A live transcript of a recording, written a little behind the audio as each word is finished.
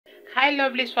Hi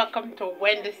lovelies, welcome to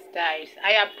Wendy Styles.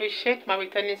 I appreciate my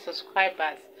returning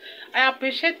subscribers. I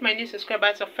appreciate my new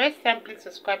subscribers. So first time, please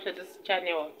subscribe to this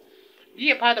channel.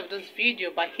 Be a part of this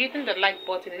video by hitting the like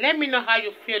button. Let me know how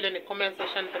you feel in the comment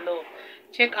section below.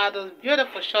 Check out those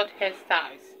beautiful short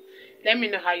hairstyles. Let me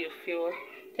know how you feel.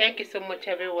 Thank you so much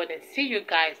everyone, and see you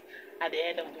guys at the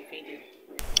end of the video.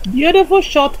 Beautiful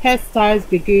short hairstyles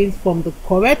begins from the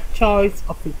correct choice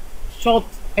of a short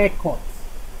haircut.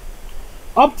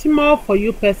 Optimal for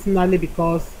you personally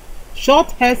because short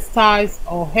hairstyles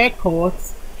or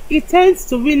haircuts, it tends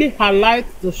to really highlight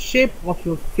the shape of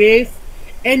your face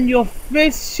and your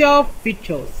facial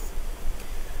features.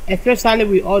 Especially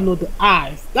we all know the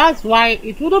eyes. That's why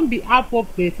it wouldn't be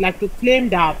appropriate like to claim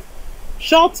that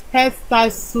short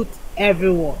hairstyles suit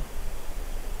everyone.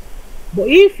 But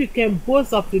if you can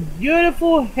boast of a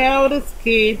beautiful healthy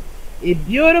skin, a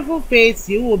beautiful face,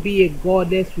 you will be a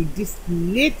goddess with this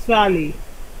literally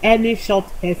any short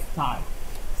hairstyle.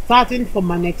 Starting from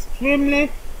an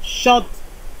extremely short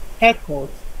haircut.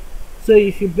 So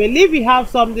if you believe you have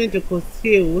something to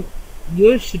conceal,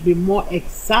 you should be more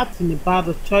exacting about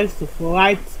the choice of the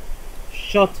right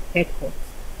short haircut.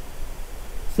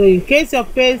 So in case your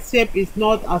face shape is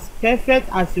not as perfect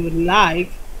as you would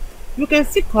like, you can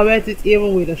still correct it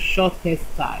even with a short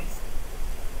hairstyles.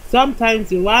 Sometimes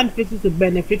the round faces will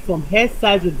benefit from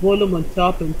hairstyles with volume on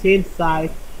top and thin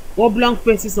sides. Oblong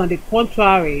faces on the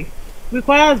contrary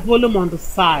requires volume on the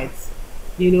sides.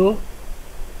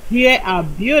 Here are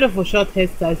beautiful short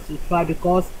hairstyles to try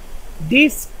because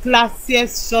these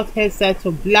classiest short hairstyles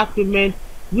for black women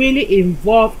really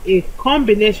involve a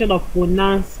combination of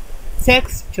pronounced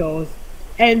textures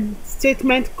and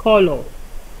statement color.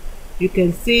 You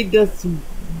can see this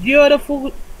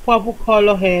beautiful purple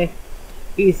color hair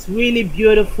is really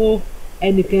beautiful,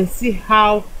 and you can see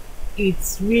how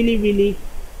it's really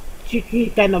cheeky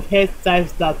kind of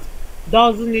hairstyles that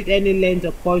doesn't need any length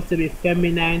or coils to be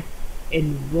feminine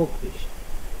and voguish.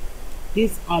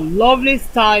 These are lovely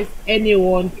styles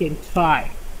anyone can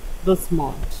try this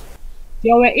month.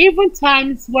 There were even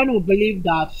times when we believed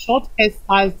that short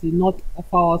hairstyles did not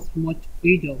offer us much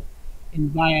freedom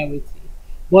and variety.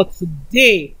 But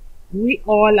today, we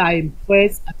all are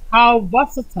impressed at how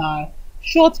versatile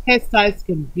short hairstyles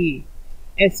can be,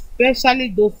 especially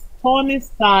those stunning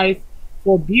styles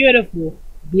for beautiful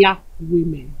black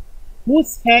women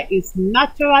whose hair is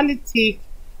naturally thick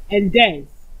and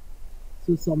dense.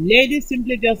 So some ladies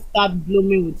simply just start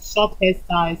blooming with short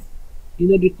hairstyles,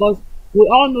 because we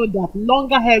all know that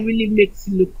longer hair really makes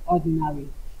you look ordinary.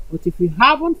 But if you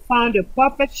haven't found your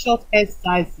perfect short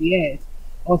hairstyles yet,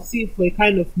 or see for a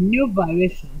kind of new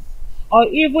variations, or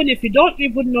even if you don't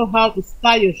even know how to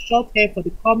style your short hair for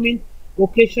the coming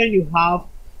occasion you have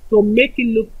to make it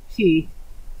look chic,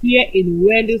 here in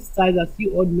Wendy Styles, as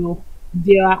you all know,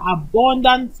 there are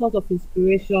abundant sort of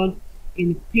inspiration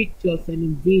in pictures and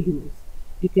in videos.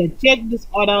 You can check these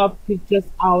other pictures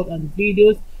out and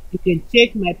videos. You can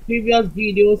check my previous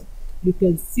videos. You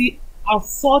can see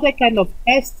assorted kind of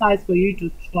hairstyles for you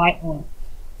to try on.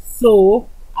 So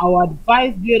I would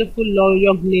advise beautiful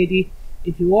young lady,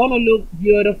 if you want to look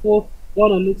beautiful,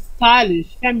 want to look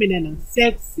stylish, feminine and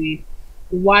sexy,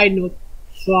 why not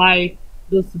try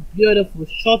those beautiful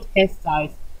short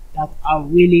hairstyles that are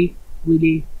really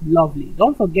lovely.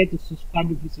 Don't forget to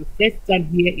subscribe if it's your first time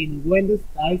here in Wendy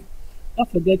Styles. Don't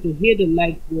forget to hit the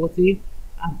like button,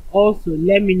 and also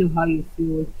let me know how you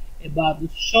feel about the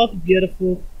short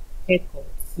beautiful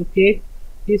haircuts. Okay,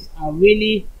 these are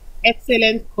really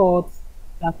excellent cuts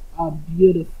that are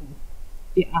beautiful.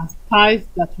 They are styles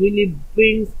that really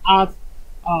brings out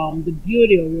the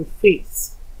beauty of your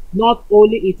face. Not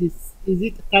only is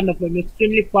it kind of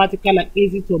extremely practical and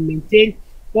easy to maintain,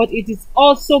 but it is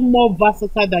also more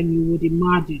versatile than you would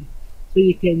imagine. So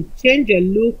you can change your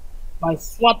look by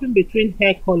swapping between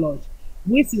hair colors,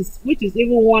 which is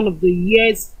even one of the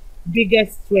year's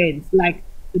biggest trends. Like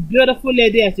the beautiful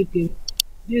lady, as you can,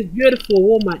 this beautiful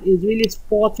woman is really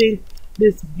sporting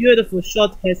this beautiful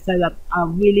short hairstyle that are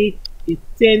really the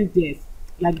trendiest,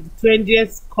 like the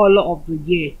trendiest color of the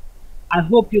year. I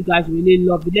hope you guys really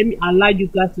love it. Let me allow you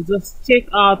guys to just check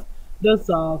out those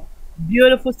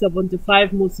beautiful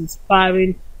 75 most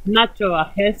inspiring natural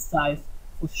hairstyles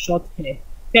for short hair.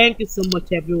 Thank you so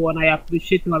much everyone. I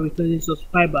appreciate my returning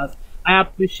subscribers. I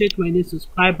appreciate my new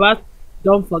subscribers.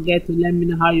 Don't forget to let me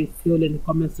know how you feel in the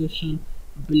comment section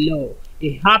below.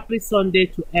 A happy Sunday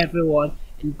to everyone,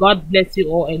 and God bless you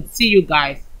all, and see you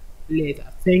guys later.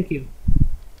 Thank you.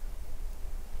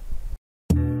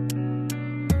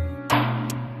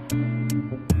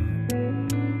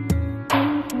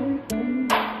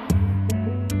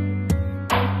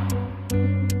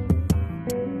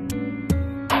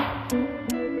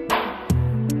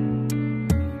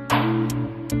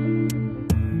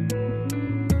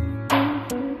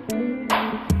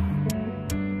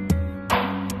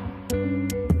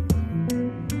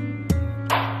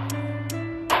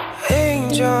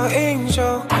 Angel,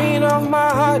 angel, queen of my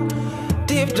heart.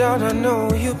 Deep down I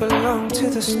know you belong to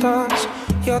the stars.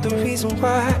 You're the reason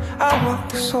why I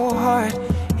work so hard.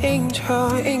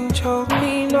 Angel, angel,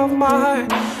 queen of my heart.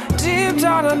 Deep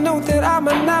down I know that I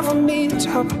might never meet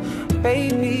up,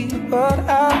 baby, but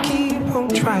I'll keep on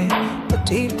trying. But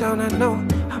deep down I know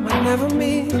I might never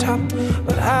meet up,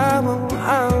 but I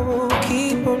will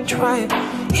keep on trying.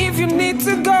 If you need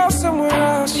to go somewhere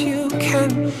else, you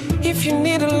can. If you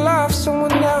need to love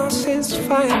someone else, it's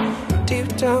fine.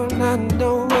 Deep down I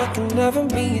know I can never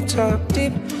meet up.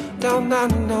 Deep down I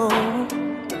know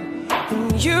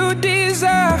you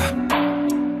deserve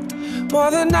more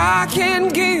than I can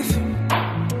give.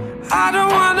 I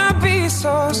don't wanna be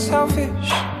so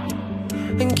selfish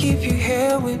and keep you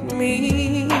here with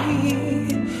me.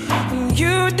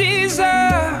 You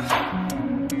deserve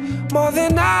more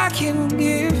than I can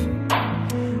give.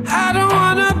 I don't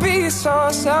wanna be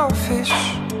so selfish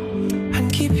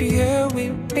and keep you here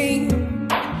with me.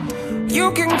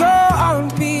 You can go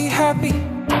and be happy.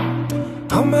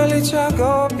 I'ma let you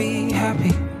go be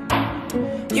happy.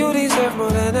 You deserve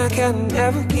more than I can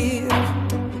ever give.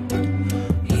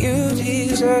 You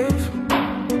deserve.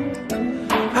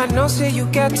 I know say you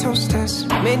get toasters,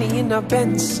 many in a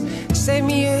Benz. Say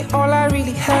me all I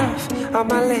really have are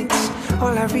my legs.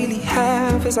 All I really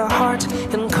have is a heart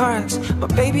and cards.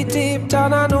 But baby, deep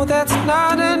down I know that's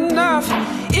not enough.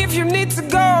 If you need to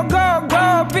go, go,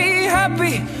 go, be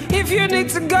happy. If you need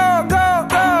to go, go,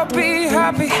 go, be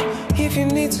happy. If you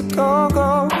need to go,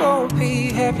 go, go,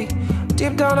 be happy.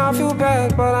 Deep down I feel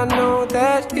bad, but I know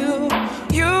that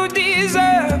you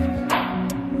deserve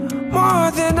more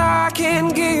than I can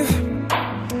give.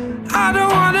 I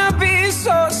don't wanna be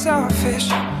so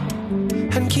selfish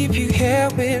and keep you here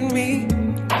with me.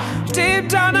 Deep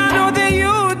down I know that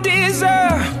you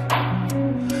deserve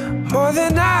more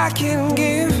than I can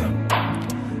give.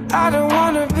 I don't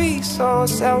wanna be so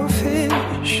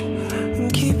selfish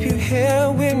and keep you here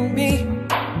with me.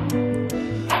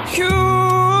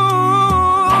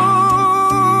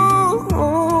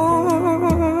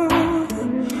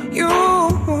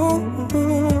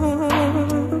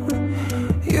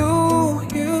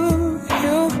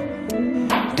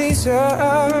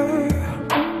 Deserve.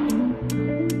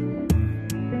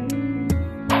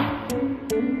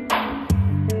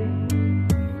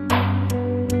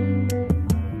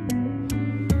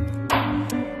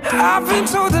 I've been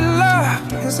told that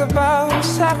love is about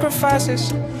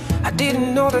sacrifices. I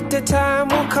didn't know that the time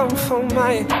will come for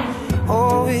mine.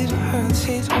 Oh, it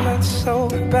hurts so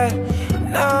bad.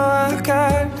 Now I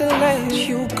gotta let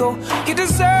you go. You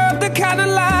deserve the kind of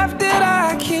life that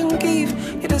I can give.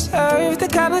 You deserve the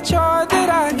kind of joy that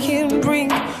I can bring.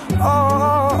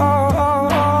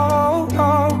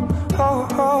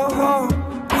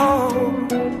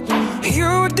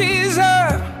 You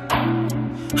deserve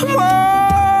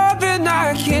more than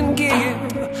I can give.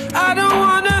 I don't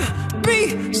wanna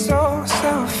be so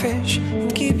selfish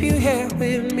and keep you here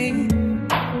with me.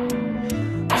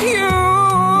 You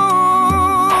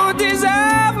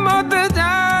deserve more than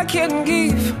I can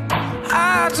give.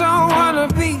 I don't wanna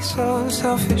be so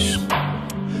selfish.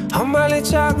 I'ma let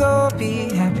y'all go be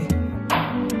happy.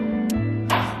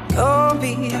 Go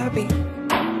be happy.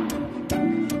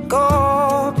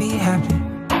 Go be happy.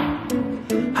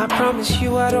 I promise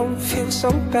you I don't feel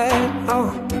so bad.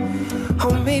 Oh,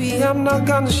 maybe I'm not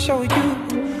gonna show you.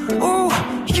 Oh,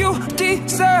 you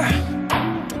deserve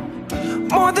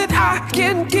more than I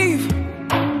can give.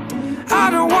 I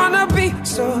don't wanna be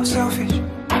so selfish.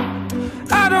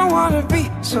 I don't wanna be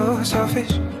so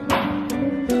selfish.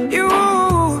 You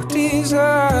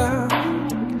deserve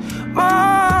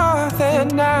more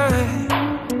than I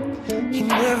can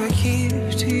never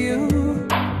give to you.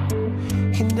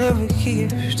 Can never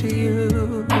give to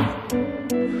you.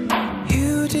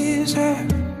 You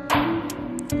deserve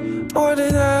more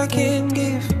than I can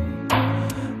give.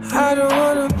 I don't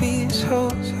wanna be so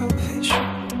selfish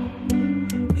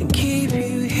and keep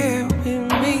you here with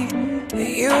me.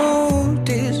 You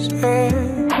deserve.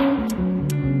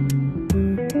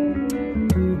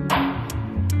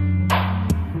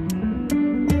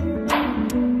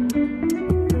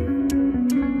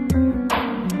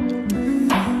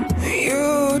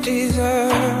 You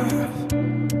deserve.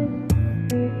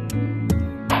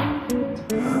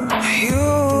 You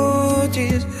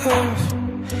deserve.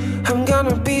 I'm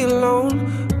gonna be alone,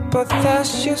 but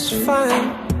that's just fine.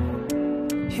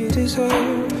 You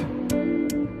deserve.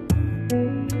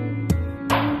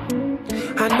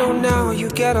 I know now you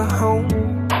get a home,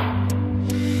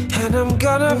 and I'm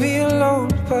gonna be alone,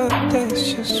 but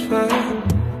that's just fine.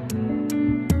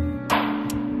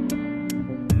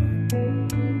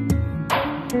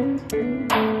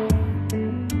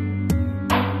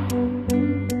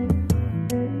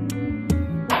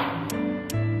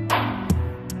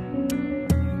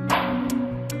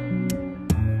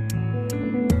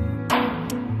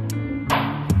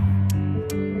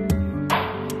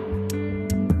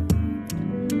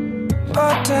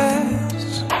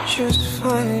 just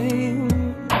fine.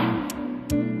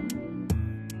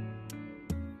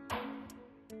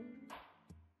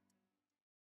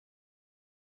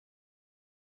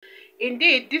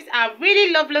 Indeed, these are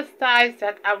really lovely styles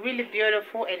that are really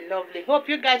beautiful and lovely. Hope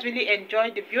you guys really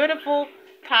enjoyed the beautiful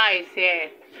ties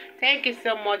here. Thank you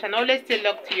so much, and always stay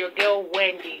locked to your girl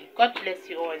Wendy. God bless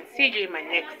you all, and see you in my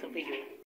next video.